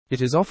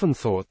It is often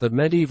thought that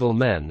medieval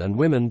men and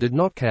women did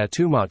not care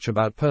too much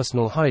about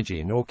personal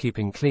hygiene or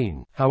keeping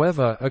clean.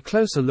 However, a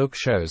closer look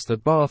shows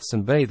that baths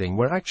and bathing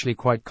were actually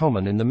quite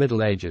common in the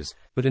Middle Ages,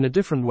 but in a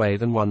different way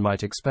than one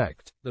might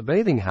expect. The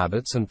bathing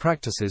habits and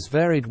practices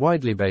varied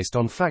widely based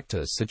on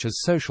factors such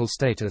as social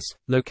status,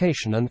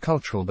 location and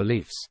cultural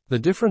beliefs. The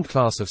different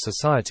class of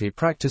society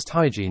practiced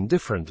hygiene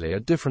differently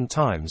at different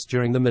times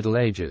during the Middle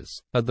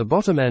Ages. At the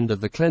bottom end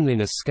of the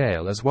cleanliness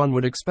scale, as one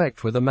would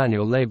expect, were the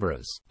manual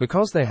laborers.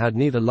 Because they had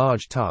neither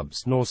large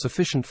tubs nor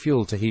sufficient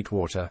fuel to heat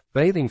water,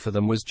 bathing for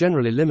them was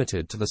generally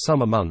limited to the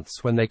summer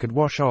months when they could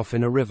wash off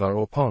in a river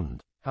or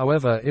pond.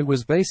 However, it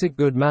was basic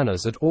good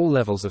manners at all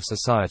levels of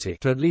society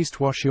to at least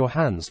wash your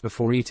hands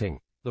before eating.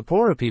 The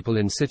poorer people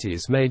in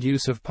cities made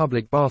use of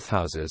public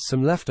bathhouses,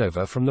 some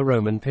leftover from the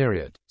Roman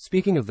period.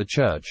 Speaking of the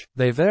church,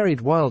 they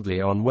varied wildly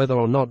on whether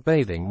or not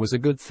bathing was a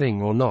good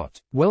thing or not.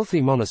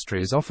 Wealthy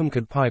monasteries often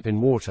could pipe in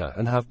water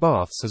and have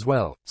baths as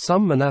well.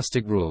 Some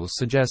monastic rules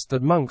suggest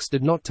that monks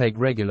did not take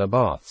regular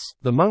baths.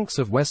 The monks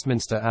of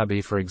Westminster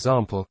Abbey, for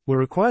example, were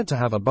required to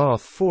have a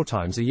bath 4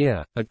 times a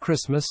year, at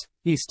Christmas,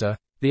 Easter,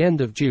 the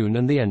end of June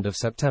and the end of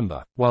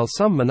September, while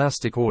some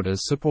monastic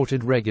orders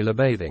supported regular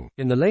bathing.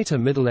 In the later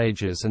Middle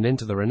Ages and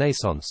into the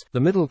Renaissance, the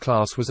middle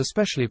class was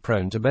especially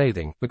prone to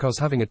bathing, because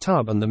having a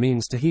tub and the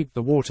means to heat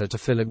the water to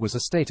fill it was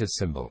a status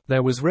symbol.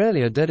 There was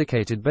rarely a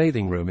dedicated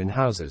bathing room in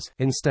houses.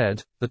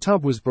 Instead, the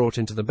tub was brought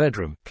into the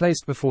bedroom,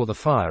 placed before the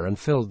fire and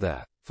filled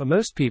there. For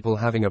most people,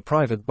 having a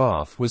private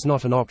bath was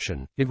not an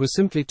option. It was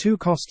simply too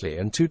costly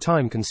and too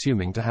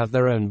time-consuming to have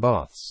their own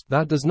baths.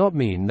 That does not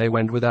mean they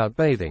went without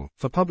bathing,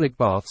 for public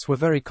baths were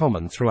very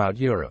common throughout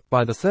Europe.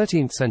 By the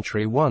 13th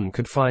century, one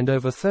could find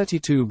over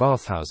 32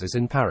 bathhouses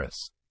in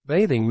Paris.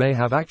 Bathing may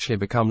have actually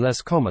become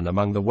less common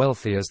among the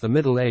wealthy as the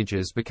Middle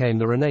Ages became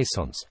the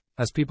Renaissance,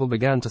 as people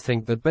began to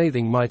think that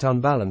bathing might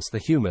unbalance the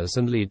humors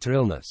and lead to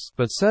illness.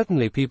 But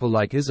certainly people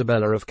like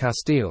Isabella of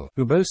Castile,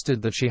 who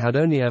boasted that she had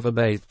only ever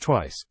bathed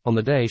twice, on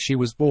the day she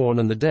was born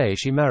and the day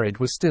she married,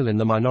 was still in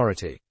the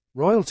minority.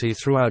 Royalty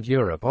throughout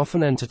Europe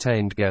often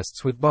entertained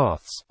guests with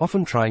baths,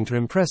 often trying to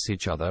impress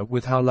each other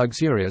with how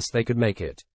luxurious they could make it.